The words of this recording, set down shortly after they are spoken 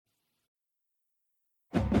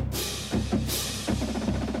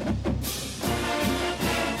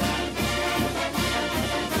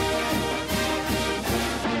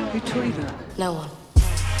No one.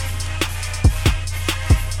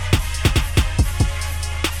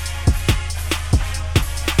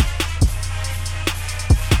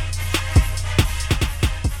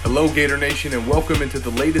 Hello, Gator Nation, and welcome into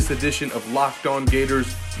the latest edition of Locked On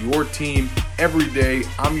Gators, your team every day.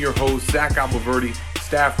 I'm your host, Zach Albaverdi,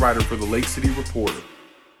 staff writer for the Lake City Reporter.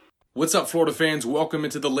 What's up, Florida fans? Welcome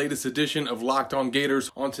into the latest edition of Locked On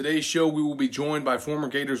Gators. On today's show, we will be joined by former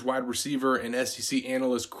Gators wide receiver and SEC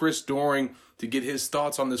analyst Chris Doering to get his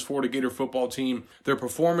thoughts on this Florida Gator football team, their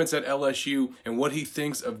performance at LSU, and what he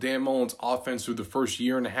thinks of Dan Mullen's offense through the first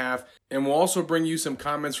year and a half. And we'll also bring you some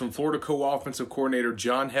comments from Florida co-offensive coordinator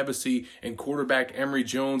John Hevesy and quarterback Emory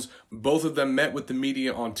Jones. Both of them met with the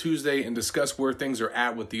media on Tuesday and discussed where things are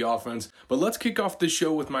at with the offense. But let's kick off this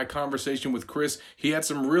show with my conversation with Chris. He had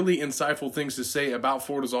some really insightful things to say about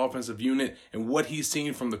Florida's offensive unit and what he's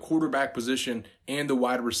seen from the quarterback position and the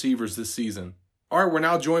wide receivers this season. All right, we're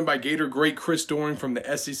now joined by Gator great Chris Doering from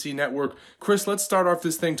the SEC Network. Chris, let's start off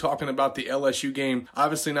this thing talking about the LSU game.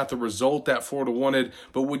 Obviously not the result that Florida wanted,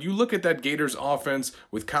 but when you look at that Gators offense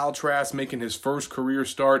with Kyle Trask making his first career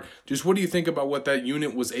start, just what do you think about what that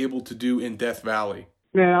unit was able to do in Death Valley?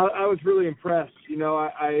 Man, I was really impressed. You know,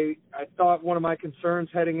 I thought one of my concerns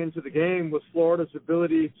heading into the game was Florida's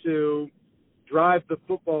ability to drive the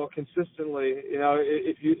football consistently. You know,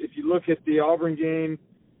 if you look at the Auburn game,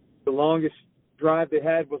 the longest drive they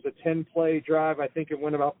had was a 10-play drive. I think it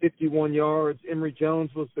went about 51 yards. Emory Jones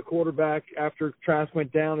was the quarterback. After Trask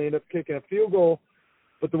went down, they ended up kicking a field goal.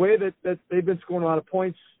 But the way that they've been scoring a lot of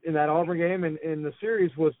points in that Auburn game and in the series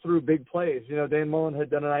was through big plays. You know, Dan Mullen had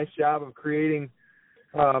done a nice job of creating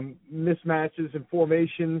mismatches and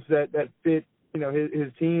formations that fit, you know,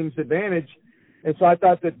 his team's advantage. And so I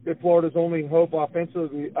thought that Florida's only hope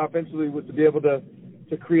offensively was to be able to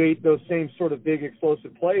create those same sort of big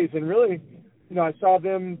explosive plays. And really, you know, I saw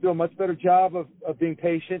them do a much better job of being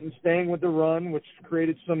patient and staying with the run, which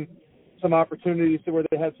created some opportunities to where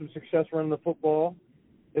they had some success running the football.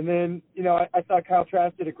 And then, you know, I thought Kyle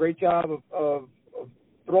Trask did a great job of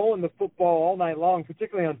throwing the football all night long,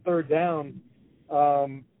 particularly on third down.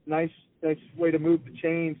 Nice way to move the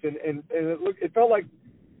chains, and it felt like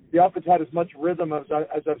the offense had as much rhythm as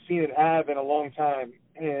I've seen it have in a long time.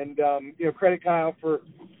 And you know, credit Kyle for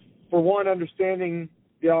one, understanding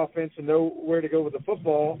the offense and know where to go with the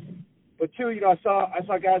football. But two, you know, I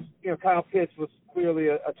saw guys, you know, Kyle Pitts was clearly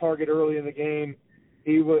a target early in the game.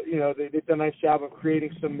 He was, you know, they did a nice job of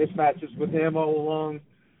creating some mismatches with him all along.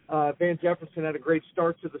 Van Jefferson had a great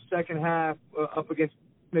start to the second half up against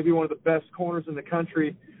maybe one of the best corners in the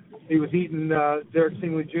country. He was eating Derek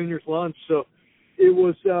Stingley Jr.'s lunch. So it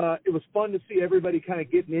was fun to see everybody kind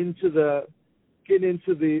of getting into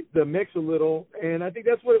the mix a little, and I think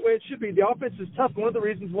that's what it should be. The offense is tough. One of the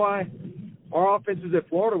reasons why our offenses at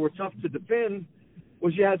Florida were tough to defend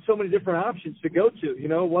was you had so many different options to go to. You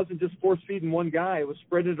know, it wasn't just force-feeding one guy. It was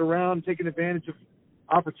spreading it around, taking advantage of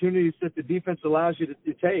opportunities that the defense allows you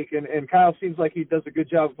to take. And Kyle seems like he does a good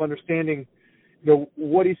job of understanding, you know,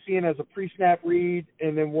 what he's seeing as a pre-snap read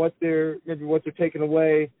and then what they're taking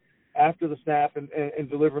away after the snap and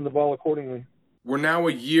delivering the ball accordingly. We're now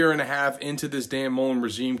a year and a half into this Dan Mullen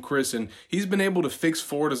regime, Chris, and he's been able to fix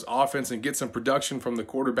Florida's offense and get some production from the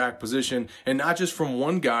quarterback position, and not just from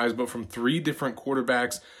one guy, but from three different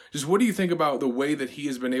quarterbacks. Just what do you think about the way that he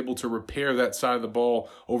has been able to repair that side of the ball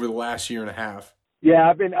over the last year and a half? Yeah,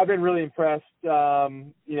 I've been really impressed. You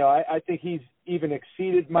know, I think he's even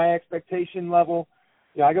exceeded my expectation level.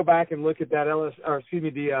 You know, I go back and look at that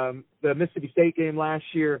the Mississippi State game last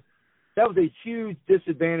year. That was a huge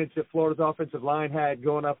disadvantage that Florida's offensive line had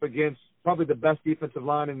going up against probably the best defensive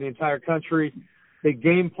line in the entire country. They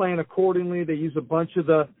game plan accordingly. They use a bunch of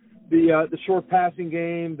the short passing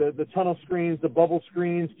game, the tunnel screens, the bubble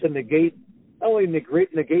screens to negate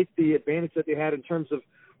the advantage that they had in terms of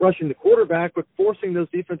rushing the quarterback, but forcing those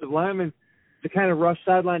defensive linemen to kind of rush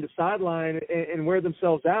sideline to sideline and wear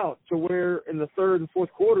themselves out, to where in the third and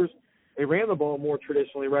fourth quarters they ran the ball more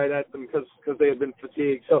traditionally right at them because they had been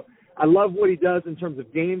fatigued. So I love what he does in terms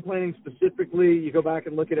of game planning specifically. You go back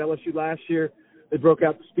and look at LSU last year. They broke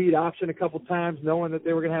out the speed option a couple times, knowing that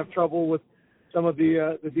they were going to have trouble with some of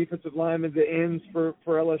the defensive linemen, the ends for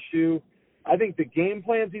LSU. I think the game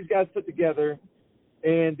plans these guys put together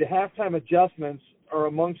and the halftime adjustments are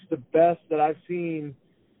amongst the best that I've seen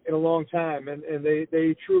in a long time, and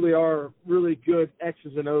they truly are really good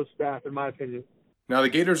X's and O's staff, in my opinion. Now, the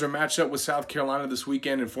Gators are matched up with South Carolina this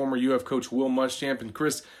weekend and former UF coach Will Muschamp. And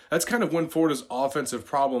Chris, that's kind of when Florida's offensive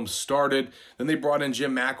problems started. Then they brought in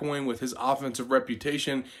Jim McElwain with his offensive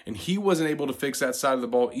reputation, and he wasn't able to fix that side of the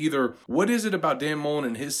ball either. What is it about Dan Mullen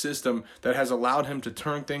and his system that has allowed him to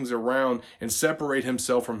turn things around and separate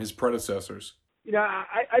himself from his predecessors? You know,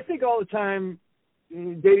 I think all the time,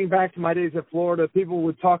 dating back to my days at Florida, people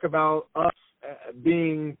would talk about us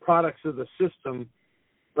being products of the system.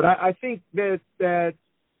 But I think that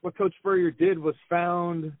what Coach Spurrier did was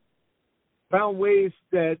found ways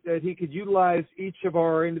that he could utilize each of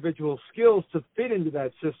our individual skills to fit into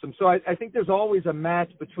that system. So I think there's always a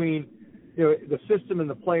match between, you know, the system and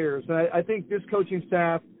the players. And I think this coaching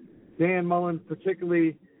staff, Dan Mullen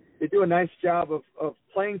particularly, they do a nice job of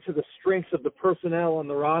playing to the strengths of the personnel on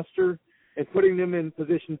the roster and putting them in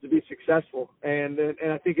positions to be successful. And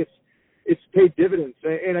I think it's paid dividends.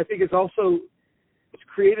 And I think it's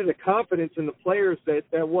created a confidence in the players that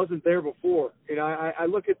wasn't there before. You know, I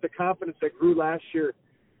look at the confidence that grew last year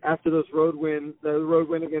after the road win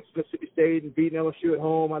against Mississippi State and beating LSU at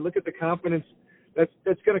home. I look at the confidence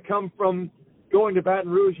that's going to come from going to Baton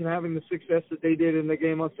Rouge and having the success that they did in the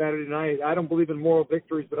game on Saturday night. I don't believe in moral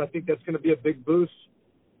victories, but I think that's going to be a big boost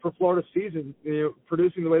for Florida's season, you know,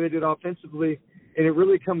 producing the way they did offensively. And it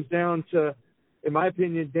really comes down to, in my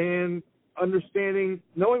opinion, Dan understanding,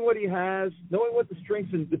 knowing what he has, knowing what the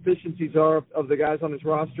strengths and deficiencies are of the guys on his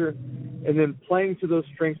roster, and then playing to those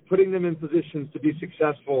strengths, putting them in positions to be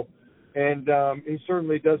successful. And he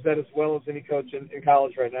certainly does that as well as any coach in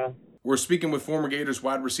college right now. We're speaking with former Gators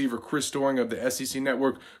wide receiver Chris Storing of the SEC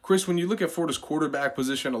Network. Chris, when you look at Florida's quarterback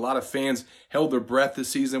position, a lot of fans held their breath this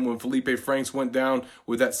season when Felipe Franks went down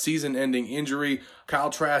with that season-ending injury. Kyle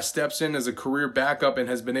Trask steps in as a career backup and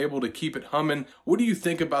has been able to keep it humming. What do you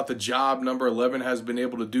think about the job number 11 has been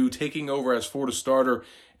able to do, taking over as Florida starter,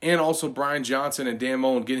 and also Brian Johnson and Dan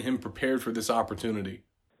Mullen getting him prepared for this opportunity?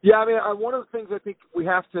 Yeah, I mean, one of the things I think we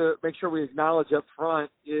have to make sure we acknowledge up front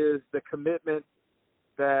is the commitment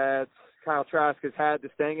that Kyle Trask has had to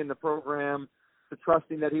staying in the program, to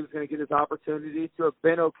trusting that he was going to get his opportunity, to have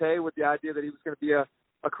been okay with the idea that he was going to be a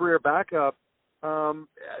career backup.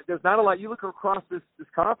 There's not a lot. You look across this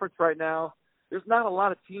conference right now, there's not a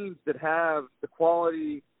lot of teams that have the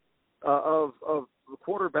quality of the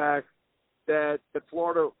quarterback that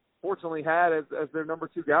Florida fortunately had as their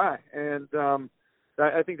number 2 guy. And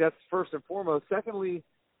I think that's first and foremost. Secondly,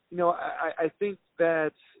 you know, I think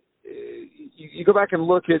that you go back and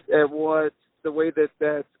look at what the way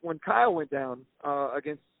that when Kyle went down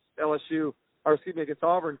against LSU, or excuse me, against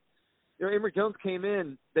Auburn, you know, Emory Jones came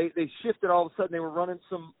in. They shifted all of a sudden. They were running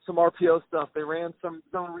some RPO stuff. They ran some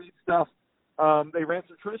zone read stuff. They ran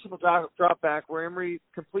some traditional drop back where Emory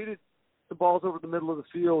completed the balls over the middle of the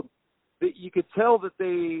field. That you could tell that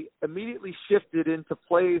they immediately shifted into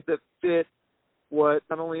plays that fit what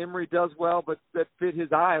not only Emory does well, but that fit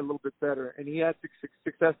his eye a little bit better, and he had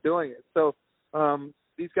success doing it. So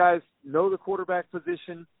these guys know the quarterback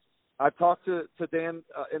position. I've talked to Dan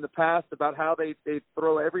in the past about how they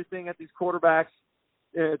throw everything at these quarterbacks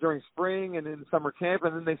during spring and in summer camp,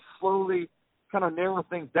 and then they slowly kind of narrow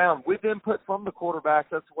things down with input from the quarterbacks.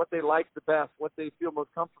 That's what they like the best, what they feel most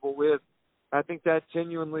comfortable with. I think that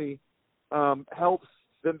genuinely helps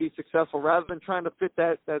them be successful. Rather than trying to fit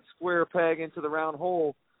that square peg into the round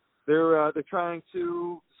hole, they're trying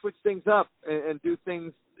to switch things up and do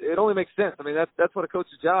things. It only makes sense. I mean, that's what a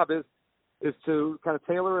coach's job is to kind of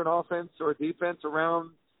tailor an offense or a defense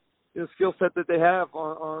around the skill set that they have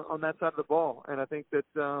on that side of the ball. And I think that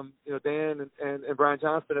you know, Dan and Brian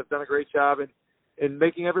Johnson have done a great job in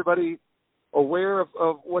making everybody aware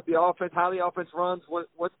of what the offense, how the offense runs,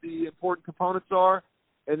 what the important components are,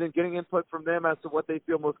 and then getting input from them as to what they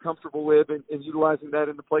feel most comfortable with and utilizing that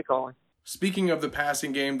in the play calling. Speaking of the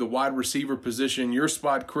passing game, the wide receiver position, your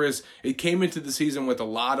spot, Chris, it came into the season with a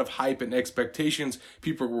lot of hype and expectations.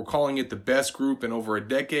 People were calling it the best group in over a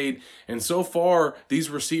decade. And so far,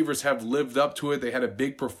 these receivers have lived up to it. They had a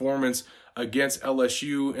big performance against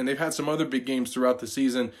LSU, and they've had some other big games throughout the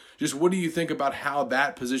season. Just what do you think about how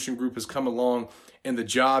that position group has come along and the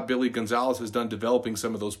job Billy Gonzalez has done developing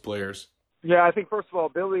some of those players? Yeah, I think, first of all,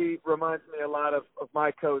 Billy reminds me a lot of my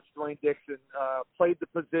coach, Dwayne Dixon. Played the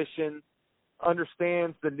position,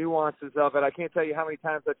 understands the nuances of it. I can't tell you how many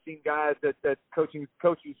times I've seen guys that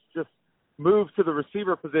coaches just move to the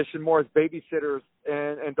receiver position more as babysitters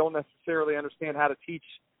and don't necessarily understand how to teach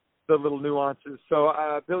the little nuances. So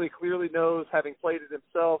Billy clearly knows, having played it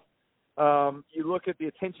himself. You look at the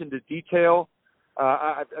attention to detail.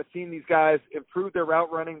 I've seen these guys improve their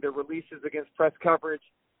route running, their releases against press coverage,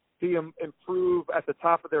 see them improve at the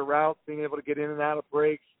top of their routes, being able to get in and out of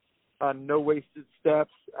breaks. no wasted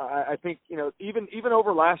steps. I think, even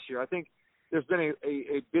over last year, I think there's been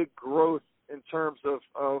a big growth in terms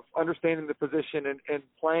of understanding the position and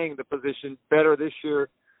playing the position better this year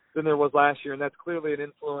than there was last year. And that's clearly an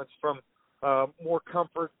influence from more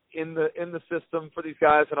comfort in the system for these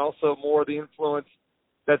guys, and also more the influence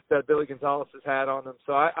that Billy Gonzalez has had on them.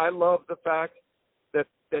 So I love the fact that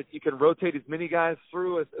you can rotate as many guys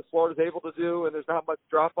through as Florida's able to do, and there's not much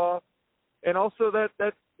drop off. And also that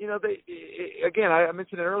I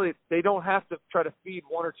mentioned it earlier, they don't have to try to feed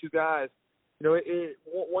one or two guys.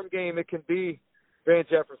 One game it can be Van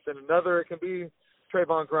Jefferson, another it can be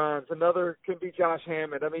Trayvon Grimes, another can be Josh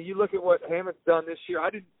Hammond. I mean, you look at what Hammond's done this year.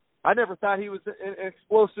 I never thought he was an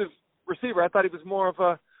explosive receiver. I thought he was more of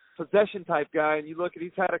a possession type guy. And you look at,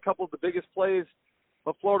 he's had a couple of the biggest plays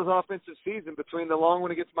of Florida's offensive season, between the long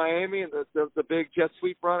one against Miami and the big jet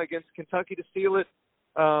sweep run against Kentucky to steal it.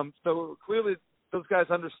 So clearly those guys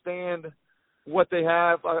understand what they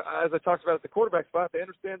have. As I talked about at the quarterback spot, they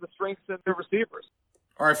understand the strengths in their receivers.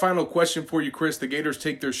 All right, final question for you, Chris. The Gators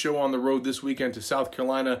take their show on the road this weekend to South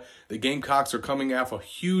Carolina. The Gamecocks are coming off a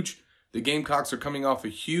huge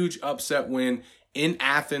upset win in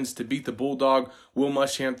Athens to beat the Bulldog. Will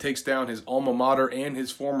Muschamp takes down his alma mater and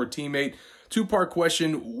his former teammate. Two-part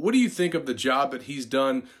question. What do you think of the job that he's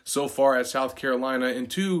done so far at South Carolina?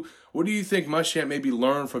 And two, what do you think Muschamp maybe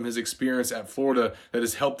learned from his experience at Florida that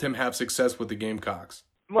has helped him have success with the Gamecocks?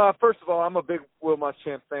 Well, first of all, I'm a big Will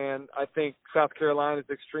Muschamp fan. I think South Carolina is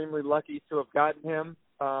extremely lucky to have gotten him.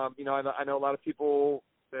 I know a lot of people,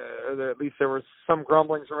 at least there was some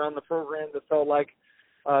grumblings around the program that felt like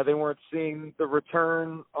they weren't seeing the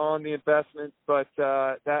return on the investment, but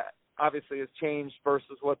that obviously has changed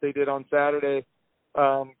versus what they did on Saturday,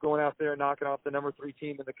 going out there and knocking off the number 3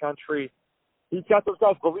 team in the country. He's got those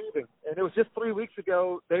guys believing. And it was just 3 weeks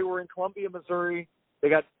ago, they were in Columbia, Missouri. They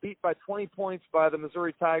got beat by 20 points by the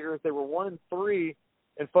Missouri Tigers. They were 1-3,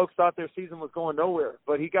 and folks thought their season was going nowhere.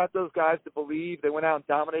 But he got those guys to believe. They went out and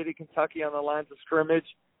dominated Kentucky on the lines of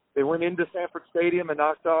scrimmage. They went into Sanford Stadium and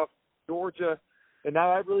knocked off Georgia. And now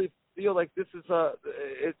I really feel like this is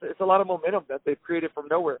it's a lot of momentum that they've created from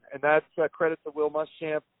nowhere. And that's credit to Will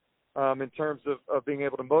Muschamp in terms of being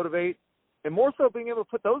able to motivate, and more so being able to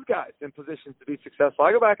put those guys in positions to be successful.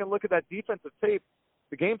 I go back and look at that defensive tape.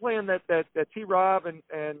 The game plan that T-Rob and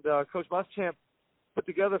Coach Muschamp put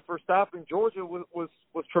together for stopping Georgia was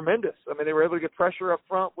tremendous. I mean, they were able to get pressure up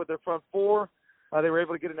front with their front four. They were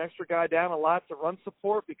able to get an extra guy down a lot to run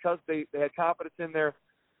support because they had confidence in their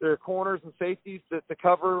corners and safeties to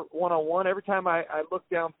cover one-on-one. Every time I look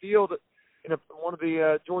downfield in one of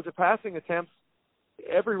the Georgia passing attempts,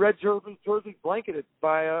 every red jersey blanketed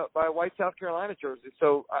by a white South Carolina jersey.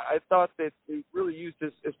 So I thought that he really used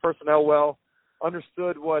his personnel well,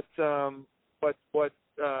 understood what James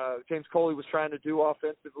Coley was trying to do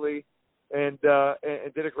offensively, and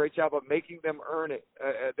did a great job of making them earn it.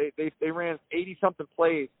 They ran 80-something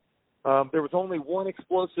plays. There was only one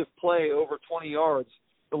explosive play over 20 yards.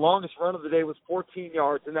 The longest run of the day was 14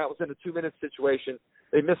 yards, and that was in a 2-minute situation.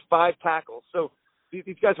 They missed 5 tackles. So these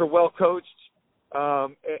guys are well coached,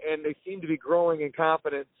 and they seem to be growing in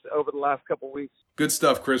confidence over the last couple of weeks. Good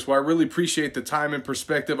stuff, Chris. Well, I really appreciate the time and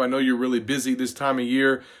perspective. I know you're really busy this time of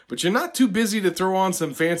year, but you're not too busy to throw on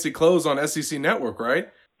some fancy clothes on SEC Network,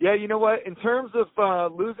 right? Yeah, you know what? In terms of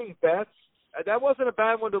losing bets, that wasn't a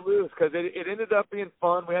bad one to lose because it ended up being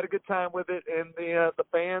fun. We had a good time with it, and the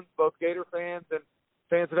fans, both Gator fans and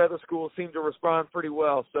fans at other schools, seem to respond pretty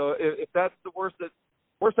well. So if that's the worst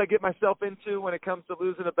I get myself into when it comes to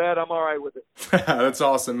losing a bet, I'm all right with it. That's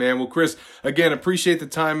awesome, man. Well, Chris, again, appreciate the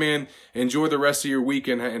time, man. Enjoy the rest of your week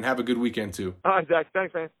and have a good weekend, too. All right, Zach.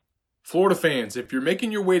 Thanks, man. Florida fans, if you're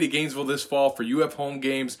making your way to Gainesville this fall for UF home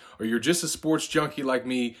games, or you're just a sports junkie like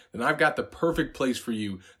me, then I've got the perfect place for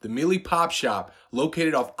you. The Mealy Pop Shop,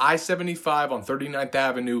 located off I-75 on 39th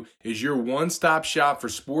Avenue, is your one-stop shop for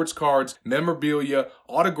sports cards, memorabilia,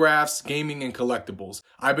 autographs, gaming, and collectibles.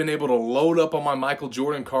 I've been able to load up on my Michael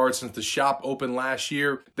Jordan cards since the shop opened last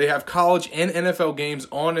year. They have college and NFL games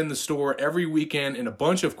on in the store every weekend and a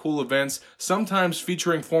bunch of cool events, sometimes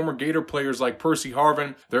featuring former Gator players like Percy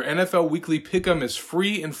Harvin. Their NFL Weekly Pick'em is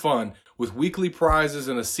free and fun with weekly prizes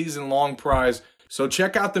and a season-long prize. So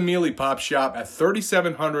check out the Mealy Pop Shop at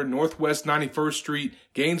 3700 Northwest 91st Street,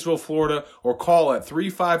 Gainesville, Florida, or call at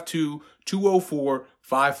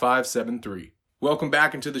 352-204-5573. Welcome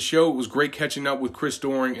back into the show. It was great catching up with Chris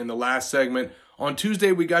Doering in the last segment On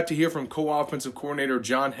Tuesday, we got to hear from co-offensive coordinator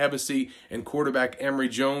John Hevesy and quarterback Emory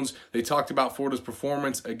Jones. They talked about Florida's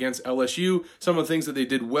performance against LSU, some of the things that they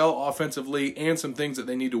did well offensively, and some things that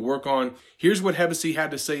they need to work on. Here's what Hevesy had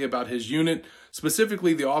to say about his unit,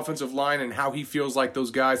 specifically the offensive line, and how he feels like those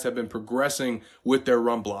guys have been progressing with their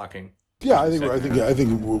run blocking. Yeah, I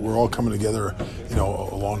think we're all coming together,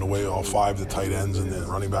 along the way. All five, the tight ends and the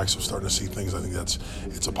running backs are starting to see things. I think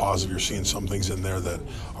it's a positive. You're seeing some things in there that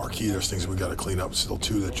are key. There's things we got to clean up still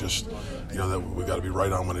too. That just, that we got to be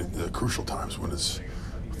right on when the crucial times when it's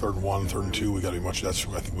 3rd and 1, 3rd and 2. We got to be much. I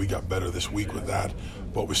think we got better this week with that,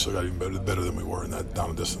 but we still got even better than we were in that down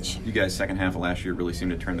and distance. You guys, second half of last year, really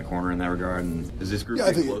seemed to turn the corner in that regard. And is this group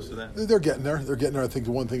getting close to that? They're getting there. I think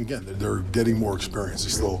the one thing again, they're getting more experience.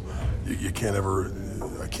 It's still, you can't ever,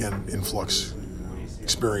 I can't influx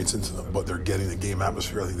experience into them, but they're getting the game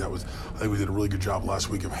atmosphere. I think we did a really good job last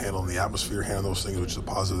week of handling the atmosphere, handling those things, which is a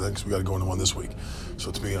positive thing because we got to go into one this week. So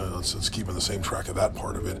to me, it's keeping the same track of that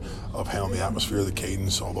part of it, of handling the atmosphere, the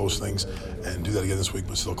cadence, all those things, and do that again this week,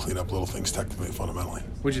 but still clean up little things technically and fundamentally.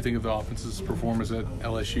 What did you think of the offense's performance at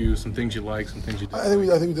LSU? Some things you like, some things you didn't? I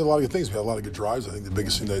think we did a lot of good things. We had a lot of good drives. I think the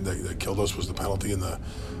biggest thing that killed us was the penalty in the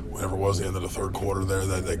whatever it was, the end of the third quarter there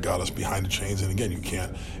that got us behind the chains. And again, you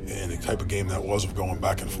can't. And the type of game that was of going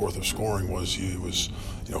back and forth of scoring was who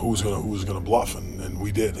was going to bluff, and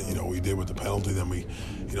we did. We did with the penalty. Then we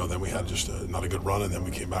had just not a good run, and then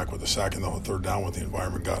we came back with a sack, and on the third down, what the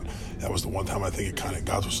environment got. That was the one time I think it kind of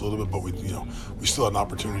got to us a little bit, but we still had an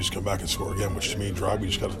opportunity to come back and score again, which to me, drive, we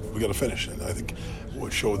got to finish. And I think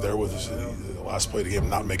what showed there was the last play of the game,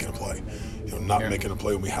 not making a play. Making a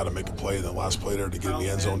play when we had to make a play, and the last play there to get in the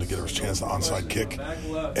end zone to get us a chance to onside kick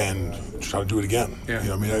and try to do it again.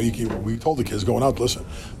 Yeah. We told the kids going out, listen,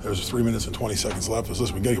 there's 3 minutes and 20 seconds left.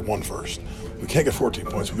 Listen, we got to get one first. We can't get 14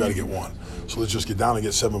 points. We got to get one. So let's just get down and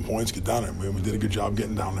get 7 points. Get down there. We did a good job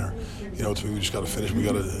getting down there. To me, we just got to finish. We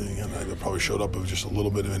got to. Again, I probably showed up with just a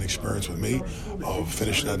little bit of inexperience with me of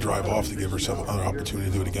finishing that drive off to give ourselves another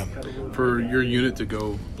opportunity to do it again. For your unit to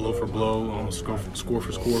go blow for blow, almost score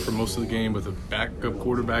for score for most of the game with a backup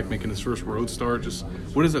quarterback making his first road start, just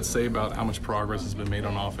what does that say about how much progress has been made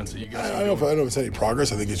on offense that you guys? I don't know if it's any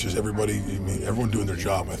progress. I think it's just everyone doing their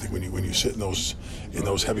job. I think when you sit in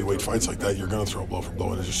those heavyweight fights like that, you're going to throw blow for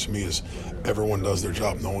blow, and it just to me is everyone does their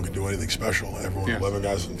job. No one can do anything special. Everyone, 11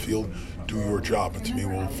 guys in the field, do your job, and to me,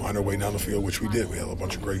 we'll find our way down the field, which we did. We had a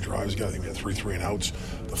bunch of great drives. I think we had 3 and outs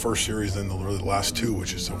the first series, then the last 2,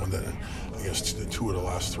 which is the one that I guess the 2 of the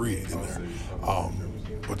last 3 in there.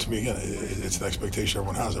 But to me, again, it's an expectation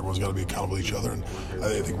everyone has. Everyone's got to be accountable to each other, and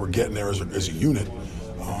I think we're getting there as a unit.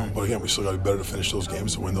 But again, we still got to be better to finish those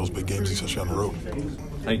games, to win those big games, especially on the road.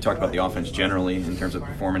 Now you talked about the offense generally in terms of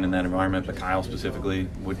performing in that environment, but Kyle specifically,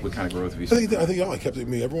 what kind of growth have you seen? I think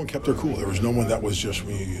everyone kept their cool. There was no one that was just,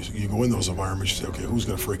 when you go in those environments, you say, okay, who's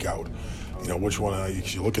going to freak out? Which one?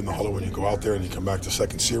 You look in the huddle when you go out there and you come back to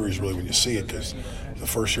second series, really, when you see it, because the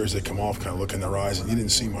first series they come off, kind of look in their eyes, and you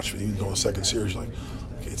didn't see much. Even though the second series, like,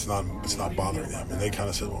 okay, it's not bothering them. And they kind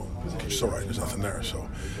of said, well, it's all right, there's nothing there. So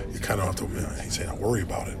you kind of have to, I hate saying not worry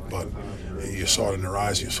about it, but you saw it in their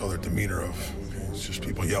eyes, you saw their demeanor of, okay, it's just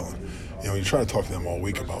people yelling. You try to talk to them all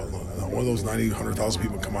week about one of those 90, 100,000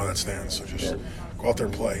 people come out of that stand. So just go out there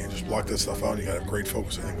and play and just block that stuff out. And you got to have great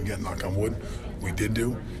focus. I think, again, knock on wood, we did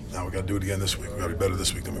do. Now we got to do it again this week. We got to be better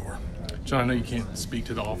this week than we were. John, I know you can't speak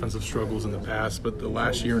to the offensive struggles in the past, but the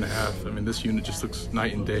last year and a half, this unit just looks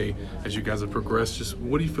night and day as you guys have progressed. Just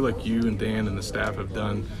what do you feel like you and Dan and the staff have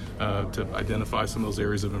done to identify some of those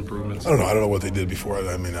areas of improvements? I don't know what they did before.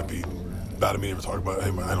 I may not be bad of me to talk about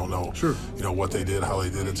it. I don't know. Sure. What they did, how they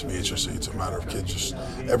did it. To me, it's a matter of kids. Just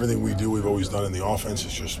everything we do, we've always done in the offense.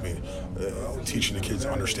 It's just teaching the kids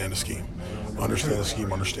to understand the scheme.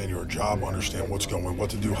 Understand your job, understand what's going,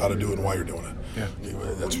 what to do, how to do it, and why you're doing it. Yeah.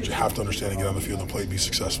 That's what you have to understand to get on the field and play and be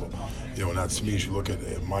successul. And that's, to me, as you look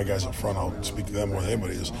at my guys up front, I'll speak to them more than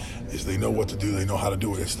anybody, is they know what to do, they know how to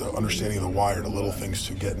do it. It's the understanding of the wire, the little things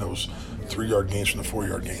to get in those 3-yard gains from the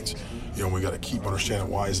 4-yard gains. We got to keep understanding,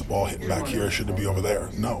 why is the ball hitting back here, shouldn't it be over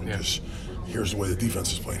there? No, because here's the way the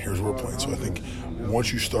defense is playing, here's where we're playing. So I think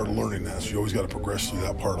once you start learning that, so you always got to progress through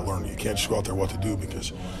that part of learning. You can't just go out there what to do,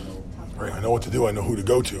 because I know what to do, I know who to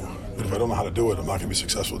go to, but if I don't know how to do it, I'm not going to be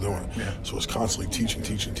successful doing it. Yeah. So it's constantly teaching,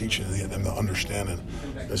 and get them to understand.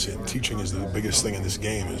 And I say, teaching is the biggest thing in this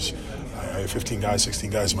game. Is I have 15 guys,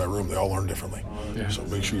 16 guys in my room. They all learn differently. Yeah. So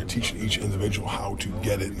make sure you're teaching each individual how to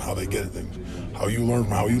get it and how they get it. How you learn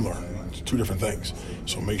from how you learn. It's 2 different things.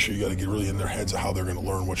 So make sure you got to get really in their heads of how they're going to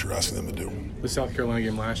learn what you're asking them to do. The South Carolina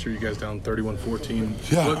game last year, you guys down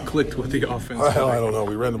 31-14. Yeah. What clicked with the offense? I don't know.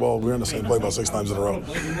 We ran the ball. We ran the same play about 6 times in a row.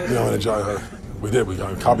 And We did. We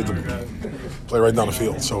copied the play right down the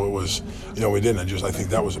field. So it was, we didn't. I think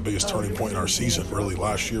that was the biggest turning point in our season. Really,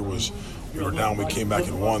 last year was we were down. We came back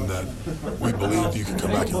and won. That we believed you could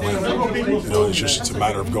come back and win. It's a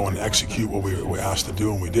matter of going to execute what we were asked to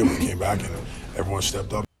do, and we did. We came back and everyone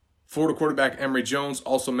stepped up. Florida quarterback Emory Jones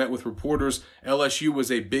also met with reporters. LSU was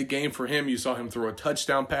a big game for him. You saw him throw a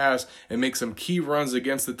touchdown pass and make some key runs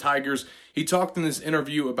against the Tigers. He talked in this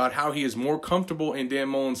interview about how he is more comfortable in Dan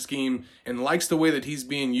Mullen's scheme and likes the way that he's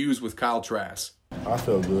being used with Kyle Trask. I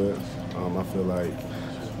felt good. I feel like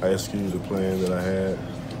I executed the plan that I had.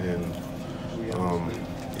 And,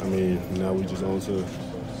 now we just on to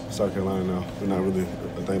South Carolina now. We're not really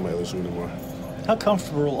a thing about LSU anymore. How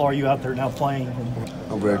comfortable are you out there now playing?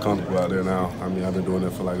 I'm very comfortable out there now. I've been doing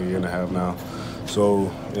it for like a year and a half now.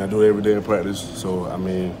 So, I do it every day in practice. So, I'm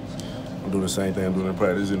doing the same thing I'm doing in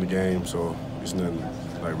practice in the game. So, it's nothing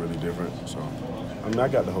like really different. So, I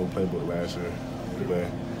got the whole playbook last year. But,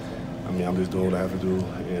 I'm just doing what I have to do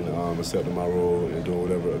and accepting my role and doing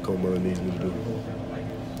whatever Coach Mullen needs me to do.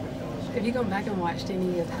 Have you gone back and watched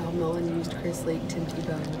any of how Mullen used Chris Leak, Tim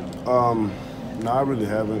Tebow? No, I really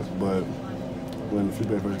haven't, but when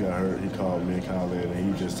Felipe first got hurt, he called me and Kyle in,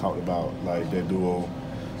 and he just talked about like that duo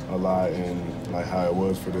a lot and like how it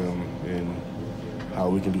was for them and how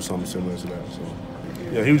we can do something similar to that. So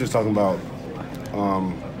yeah, he was just talking about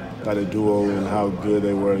like the duo and how good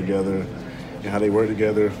they were together and how they work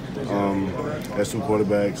together as two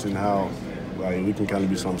quarterbacks and how like we can kind of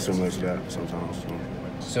do something similar to that sometimes.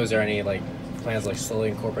 So is there any like plans like slowly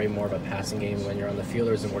incorporate more of a passing game when you're on the field,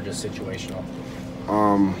 or is it more just situational?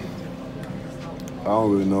 I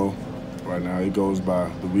don't really know right now. It goes by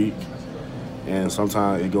the week, and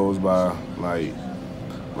sometimes it goes by like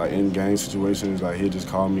in game situations. Like he'll just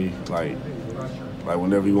call me like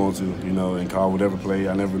whenever he wants to, and call whatever play.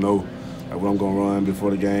 I never know like what I'm gonna run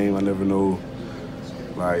before the game. I never know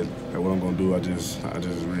like what I'm gonna do. I just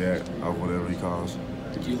react off whatever he calls.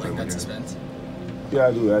 Do you like that suspense? Yeah,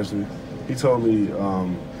 I do actually. He told me at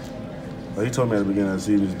the beginning of the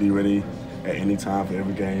season, just be ready at any time for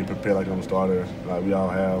every game, prepare like I'm a starter, like we all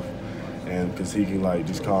have, and because he can like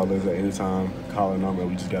just call us at any time, call a number,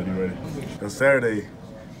 we just gotta be ready. On Saturday,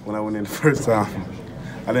 when I went in the first time,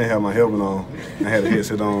 I didn't have my helmet on, I had a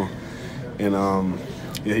headset on, and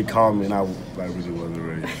he called me, and I really wasn't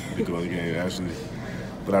ready to go to the game actually,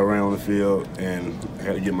 but I ran on the field and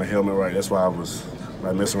had to get my helmet right. That's why I was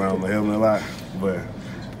messing around with my helmet a lot, but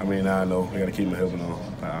now I know I gotta keep my helmet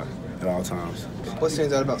on at all times. What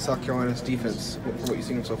stands out about South Carolina's defense from what you've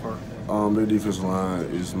seen so far? Their defensive line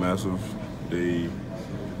is massive. They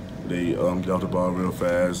get off the ball real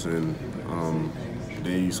fast, and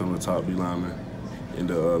they some of the top B linemen in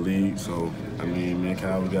the league. So me and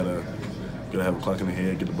Kyle, we gotta have a clock in the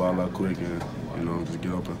head, get the ball out quick, and just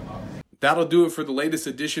get open. That'll do it for the latest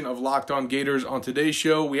edition of Locked On Gators. On today's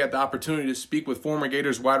show, we had the opportunity to speak with former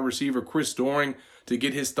Gators wide receiver Chris Doering to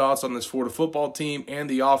get his thoughts on this Florida football team and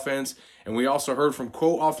the offense. And we also heard from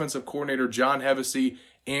co-offensive coordinator John Hevesy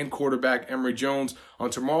and quarterback Emory Jones.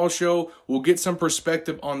 On tomorrow's show, we'll get some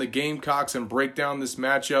perspective on the Gamecocks and break down this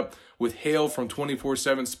matchup with Hale from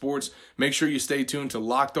 24/7 Sports. Make sure you stay tuned to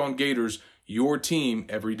Locked On Gators, your team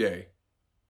every day.